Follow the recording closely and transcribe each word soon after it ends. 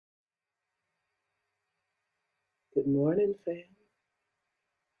Good morning, fam.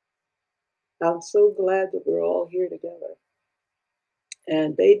 I'm so glad that we're all here together.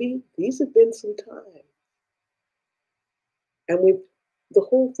 And baby, these have been some time. And the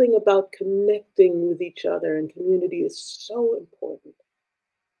whole thing about connecting with each other and community is so important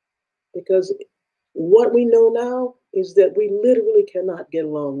because what we know now is that we literally cannot get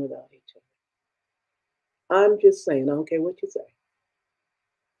along without each other. I'm just saying, I don't care what you say.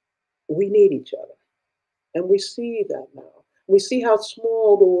 We need each other. And we see that now. We see how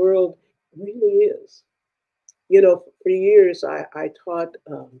small the world really is. You know, for years I taught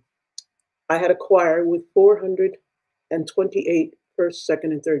I had a choir with 428 first,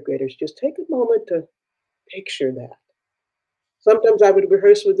 second, and third graders. Just take a moment to picture that. Sometimes I would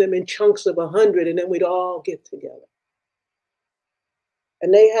rehearse with them in chunks of 100, and then we'd all get together.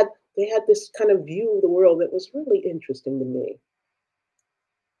 And they had this kind of view of the world that was really interesting to me.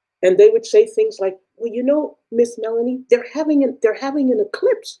 And they would say things like, "Well, you know, Miss Melanie, they're having an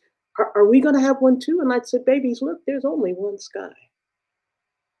eclipse. Are we going to have one too?" And I'd say, "Babies, look, there's only one sky.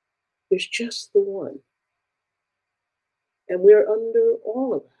 There's just the one, and we're under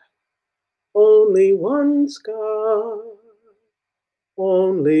all of that. Only one sky,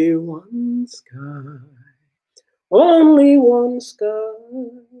 only one sky, only one sky.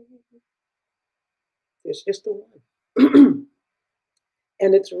 There's just the one."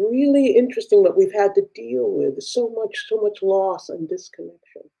 And it's really interesting what we've had to deal with so much loss and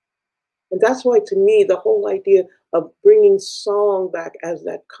disconnection. And that's why, to me, the whole idea of bringing song back as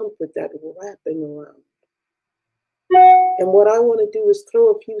that comfort, that wrapping around. And what I want to do is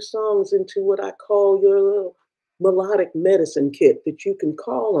throw a few songs into what I call your little melodic medicine kit that you can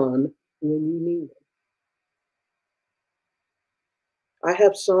call on when you need it. I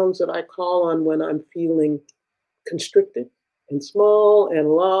have songs that I call on when I'm feeling constricted and small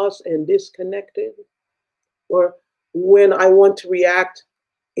and lost and disconnected, or when I want to react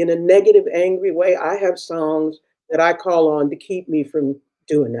in a negative, angry way. I have songs that I call on to keep me from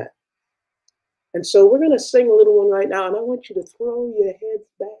doing that. And so we're going to sing a little one right now, and I want you to throw your heads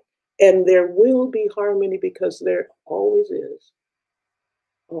back. And there will be harmony because there always is.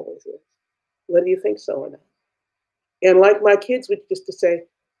 Always is. Whether you think so or not. And like my kids would just to say,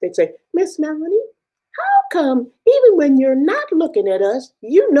 they'd say, "Miss Melanie, how come even when you're not looking at us,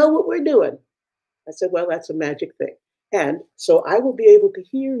 you know what we're doing?" I said, "Well, that's a magic thing. And so I will be able to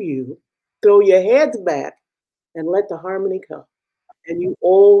hear you throw your heads back and let the harmony come. And you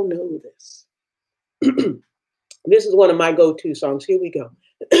all know this." This is one of my go-to songs. Here we go.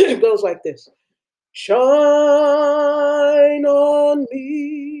 It goes like this. Shine on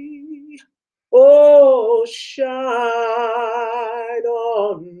me, oh, shine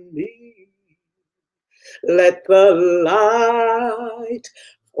on me. Let the light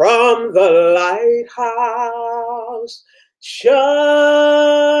from the lighthouse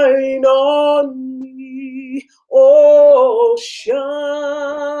shine on me, oh,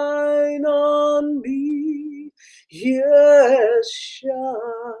 shine on me. Yes,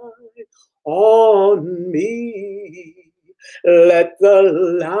 shine on me. Let the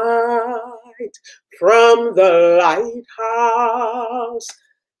light from the lighthouse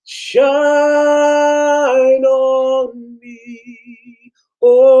shine on me.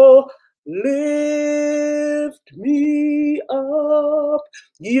 Oh, lift me up.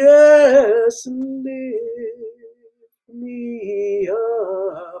 Yes, lift me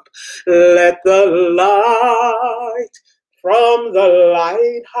up. Let the light from the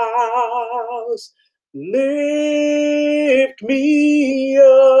lighthouse lift me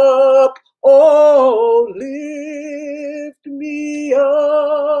up. Oh, lift me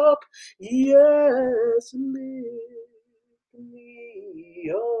up. Yes, lift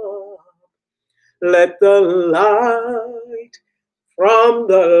me up. Let the light from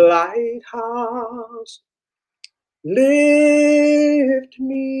the lighthouse lift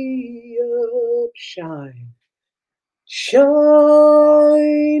me up. Shine.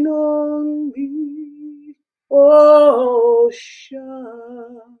 Shine on me, oh,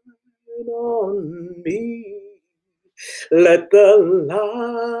 shine on me. Let the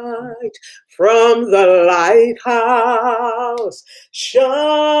light from the lighthouse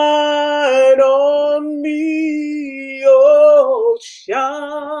shine on me, oh,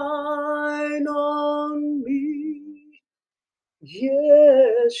 shine on me.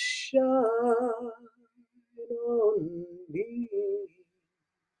 Yes, shine on me.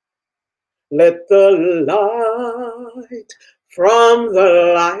 Let the light from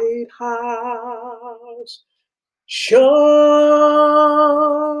the lighthouse shine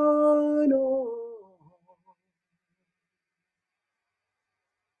on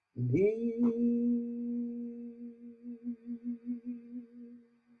me.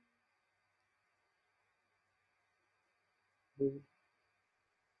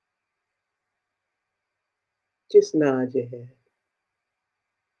 Just nod your head.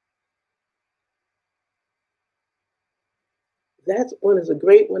 That one is a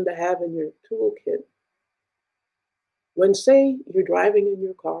great one to have in your toolkit. When, say, you're driving in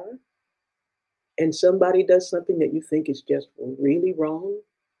your car and somebody does something that you think is just really wrong,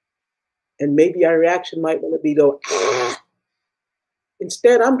 and maybe our reaction might want to be go, ah.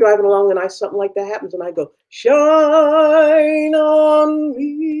 Instead, I'm driving along and something like that happens, and I go, shine on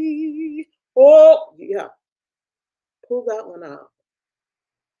me. Oh, yeah, pull that one out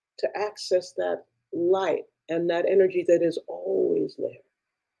to access that light and that energy that is always there,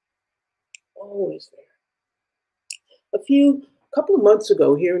 always there. Couple of months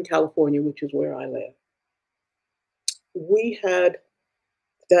ago here in California, which is where I live, we had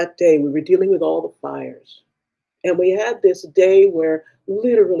that day, we were dealing with all the fires. And we had this day where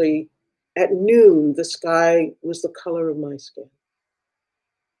literally at noon, the sky was the color of my skin.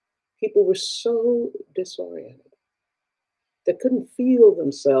 People were so disoriented. They couldn't feel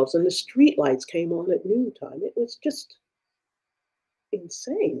themselves. And the street lights came on at noontime. It was just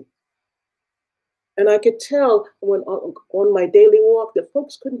insane. And I could tell when on my daily walk that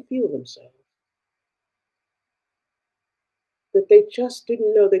folks couldn't feel themselves. That they just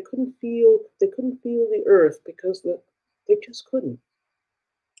didn't know. They couldn't feel the earth because they just couldn't.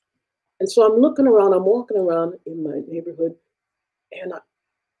 And so I'm looking around, I'm walking around in my neighborhood, and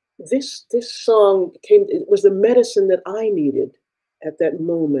this song came, it was the medicine that I needed at that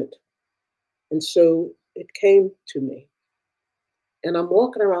moment. And so it came to me. And I'm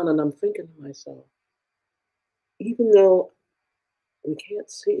walking around and I'm thinking to myself, even though we can't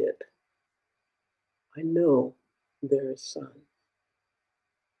see it, I know there is sun.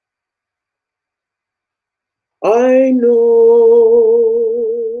 I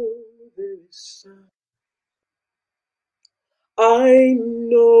know there is sun. I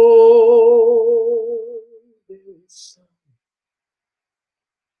know there is sun.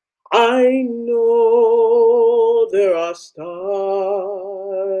 I know there are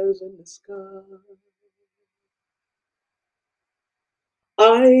stars in the sky.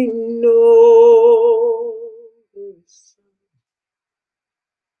 I know there is sun.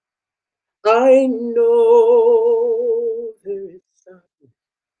 I know there is sun.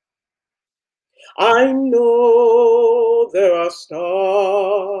 I know there are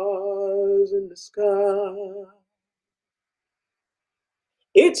stars in the sky.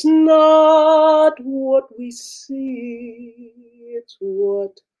 It's not what we see, it's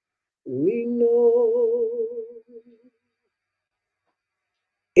what we know.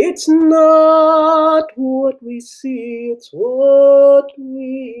 It's not what we see, it's what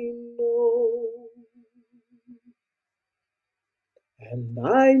we know. And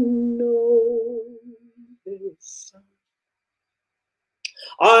I know there is sun.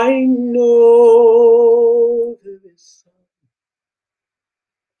 I know there is sun.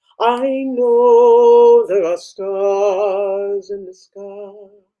 I know there are stars in the sky.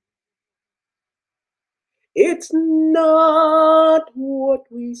 It's not what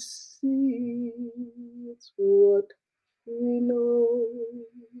we see, it's what we know.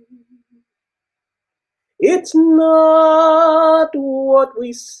 It's not what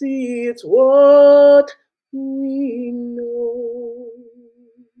we see, it's what we know.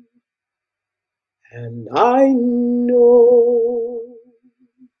 And I know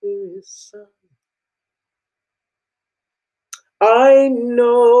there is sun. I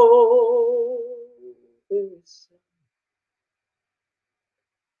know there is sun.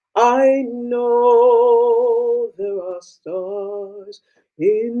 I know there are stars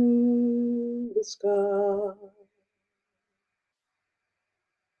in the sky.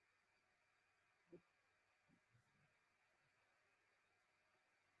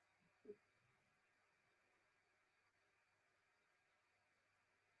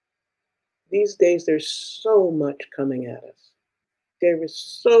 These days, there's so much coming at us. There is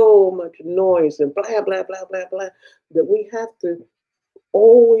so much noise and blah, blah, blah, blah, blah, that we have to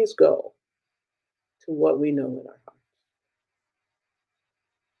always go to what we know in our heart.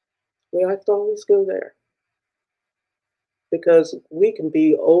 We have to always go there because we can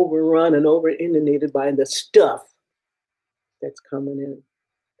be overrun and over inundated by the stuff that's coming in.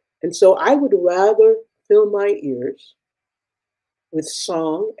 And so I would rather fill my ears with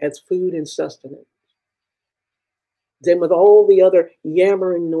song as food and sustenance than with all the other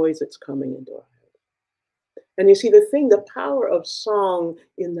yammering noise that's coming into our head. And you see, the power of song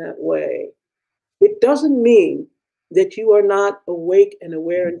in that way, it doesn't mean that you are not awake and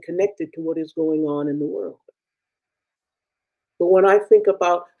aware and connected to what is going on in the world. But when I think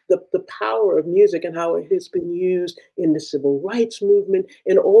about the power of music and how it has been used in the civil rights movement,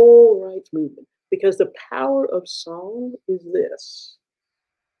 in all rights movement, because the power of song is this,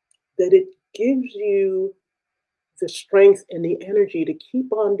 that it gives you the strength and the energy to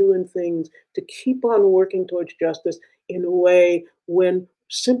keep on doing things, to keep on working towards justice in a way when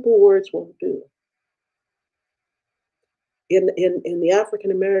simple words won't do. In the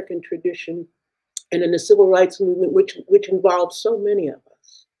African American tradition and in the civil rights movement, which involves so many of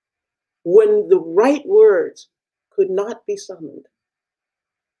us, when the right words could not be summoned,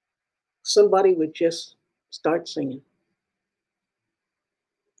 somebody would just start singing.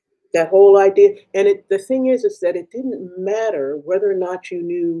 That whole idea, and the thing is that it didn't matter whether or not you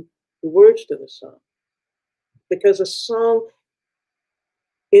knew the words to the song, because a song,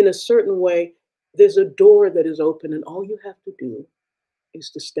 in a certain way, there's a door that is open, and all you have to do is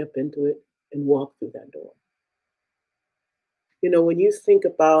to step into it and walk through that door. You know, when you think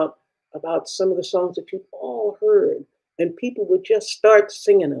about some of the songs that you've all heard, and people would just start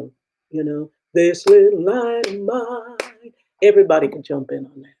singing them, you know, this little light of mine, everybody could jump in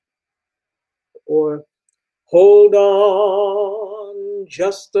on that. Or hold on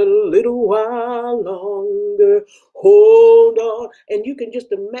just a little while longer, hold on. And you can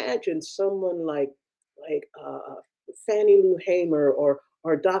just imagine someone like Fannie Lou Hamer or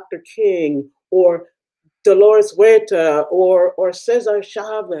Dr. King or Dolores Huerta or Cesar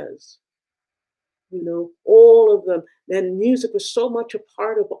Chavez, you know, all of them. And music was so much a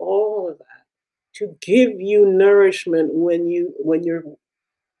part of all of that to give you nourishment when you're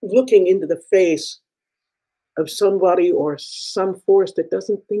looking into the face of somebody or some force that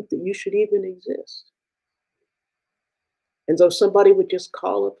doesn't think that you should even exist. And so somebody would just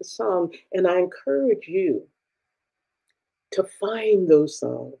call up a song. And I encourage you to find those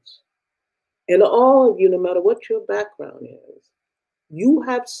songs. And all of you, no matter what your background is, you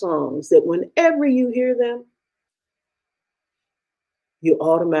have songs that whenever you hear them, you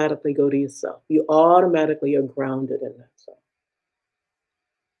automatically go to yourself. You automatically are grounded in that song.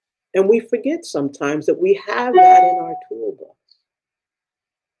 And we forget sometimes that we have that in our toolbox.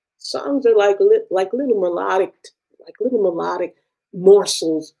 Songs are like little melodic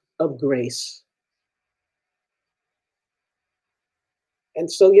morsels of grace.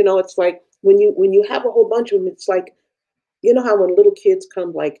 And so, you know, it's like when you have a whole bunch of them, it's like, you know how when little kids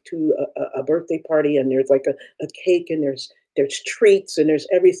come like to a birthday party and there's like a cake and there's treats and there's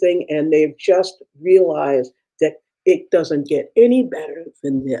everything, and they've just realized that it doesn't get any better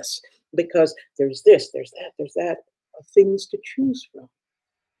than this because there's this, there's that, things to choose from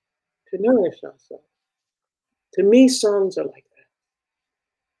to nourish ourselves. To me, songs are like that.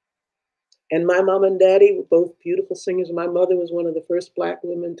 And my mom and daddy were both beautiful singers. My mother was one of the first Black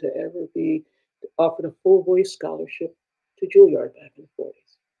women to ever be offered a full voice scholarship to Juilliard back in the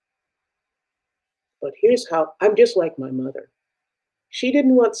 40s. But here's how I'm just like my mother. She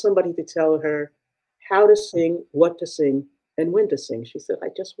didn't want somebody to tell her how to sing, what to sing, and when to sing. She said, I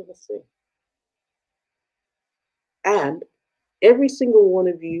just want to sing. And every single one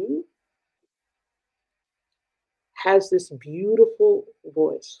of you has this beautiful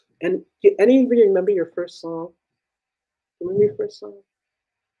voice. And any of you remember your first song? Remember your first song?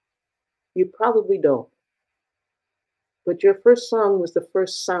 You probably don't. But your first song was the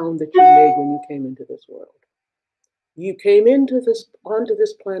first sound that you made when you came into this world. You came onto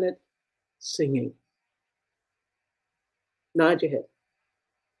this planet singing. Nod your head.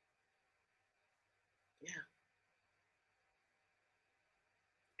 Yeah.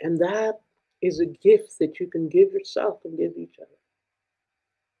 And that is a gift that you can give yourself and give each other.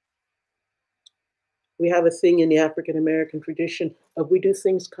 We have a thing in the African American tradition of we do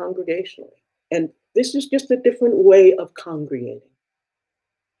things congregationally. And this is just a different way of congregating.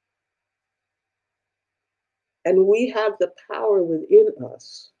 And we have the power within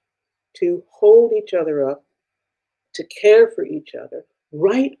us to hold each other up, to care for each other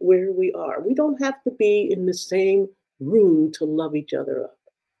right where we are. We don't have to be in the same room to love each other up.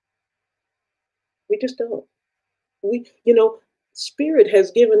 We just don't. Spirit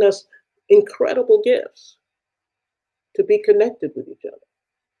has given us incredible gifts to be connected with each other.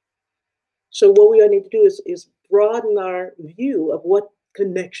 So what we need to do is broaden our view of what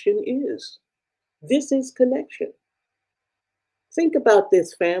connection is. This is connection. Think about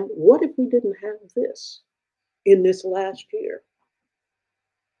this, fam. What if we didn't have this in this last year?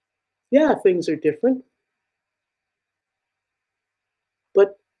 Yeah, things are different.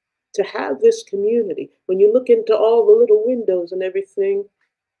 But to have this community, when you look into all the little windows and everything,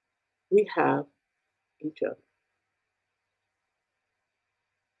 we have each other.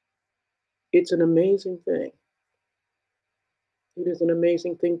 It's an amazing thing. It is an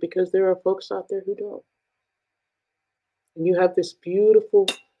amazing thing because there are folks out there who don't. And you have this beautiful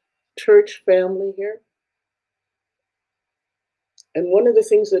church family here. And one of the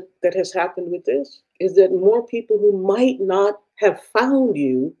things that has happened with this is that more people who might not have found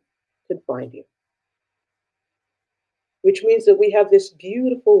you can find you, which means that we have this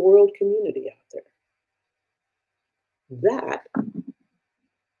beautiful world community out there. That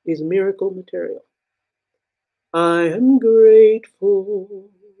is miracle material. I am grateful,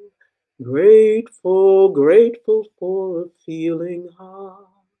 grateful, grateful for a feeling heart.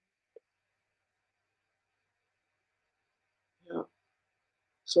 Yeah.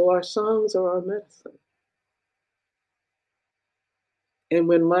 So our songs are our medicine. And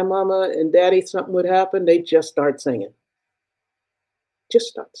when my mama and daddy something would happen, they just start singing. Just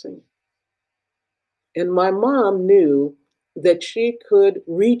start singing. And my mom knew that she could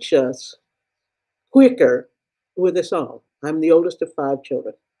reach us quicker with a song. I'm the oldest of 5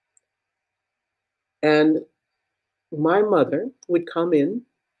 children. And my mother would come in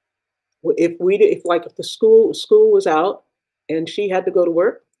if the school was out and she had to go to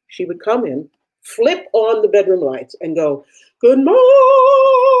work, she would come in, flip on the bedroom lights and go, "Good morning,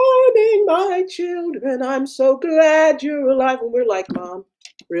 my children. I'm so glad you're alive." And we're like, "Mom,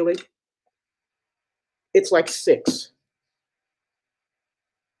 really?" It's like 6.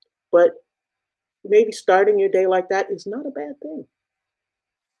 But maybe starting your day like that is not a bad thing.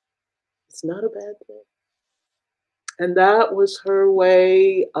 It's not a bad thing. And that was her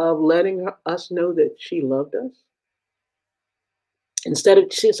way of letting us know that she loved us. Instead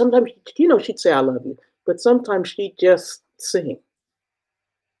of sometimes, she'd say, "I love you," but sometimes she'd just sing.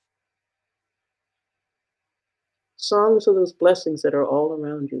 Songs are those blessings that are all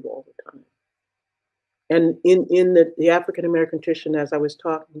around you all the time. And in the African American tradition, as I was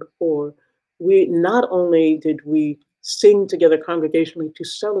talking before, we not only did we sing together congregationally to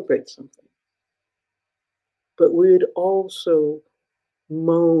celebrate something, but we would also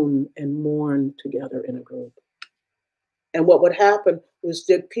moan and mourn together in a group. And what would happen was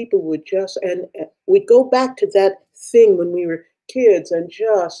that people would and we'd go back to that thing when we were kids and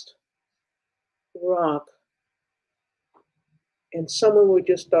just rock. And someone would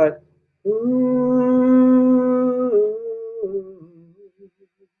just start,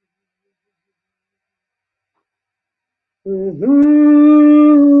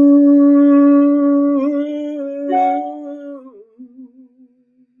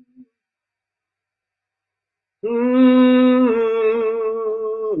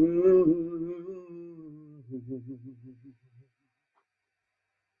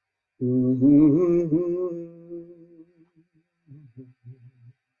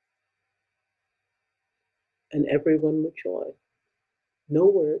 and everyone would join. No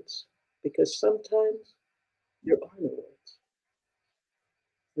words, because sometimes there are no words.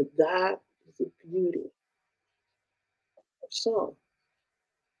 But that is the beauty of song,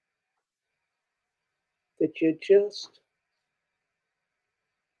 that you just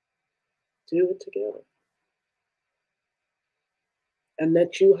do it together. And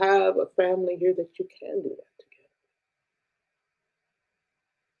that you have a family here that you can do that together.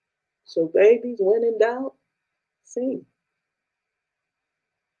 So, babies, when in doubt, sing.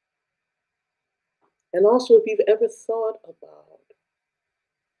 And also, if you've ever thought about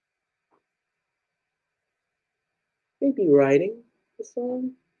maybe writing a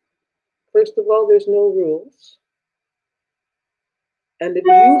song, first of all, there's no rules. And if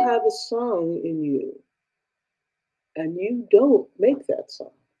you have a song in you and you don't make that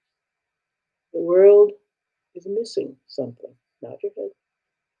song, the world is missing something. Not your head,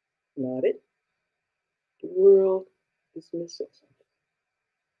 not it. The world is missing something.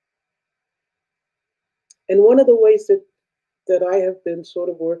 And one of the ways that I have been sort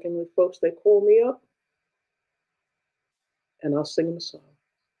of working with folks, they call me up and I'll sing them a song.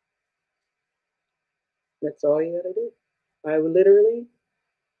 That's all you gotta do. I will literally,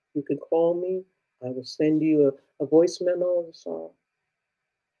 you can call me, I will send you a voice memo of a song.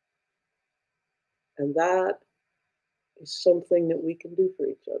 And that is something that we can do for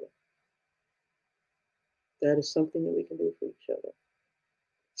each other. That is something that we can do for each other.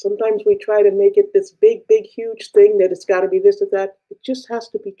 Sometimes we try to make it this big, big, huge thing that it's got to be this or that. It just has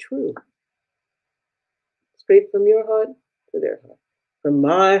to be true. Straight from your heart to their heart. From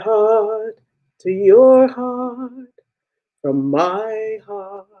my heart to your heart. From my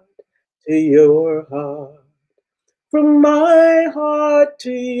heart to your heart. From my heart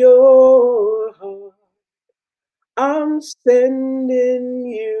to your heart. I'm sending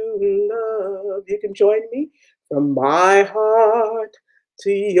you love. You can join me. From my heart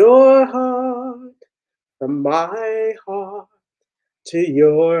to your heart. From my heart to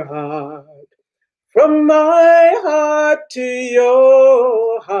your heart. From my heart to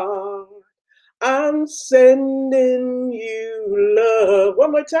your heart, I'm sending you love.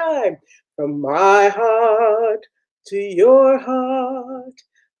 One more time. From my heart to your heart,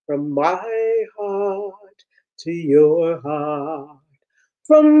 from my heart to your heart,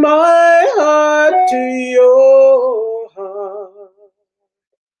 from my heart to your heart,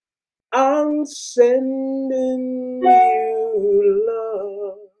 I'm sending you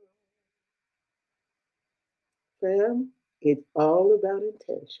love. Fam, it's all about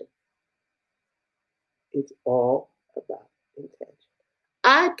intention. It's all about intention.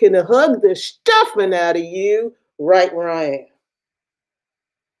 I can hug the stuffing out of you right where I am.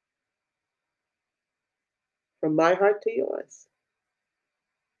 From my heart to yours.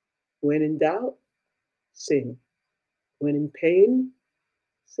 When in doubt, sing. When in pain,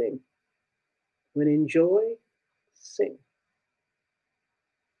 sing. When in joy, sing.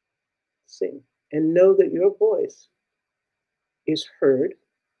 Sing. And know that your voice is heard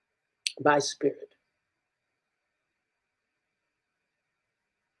by spirit.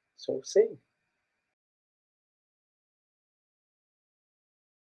 So sing.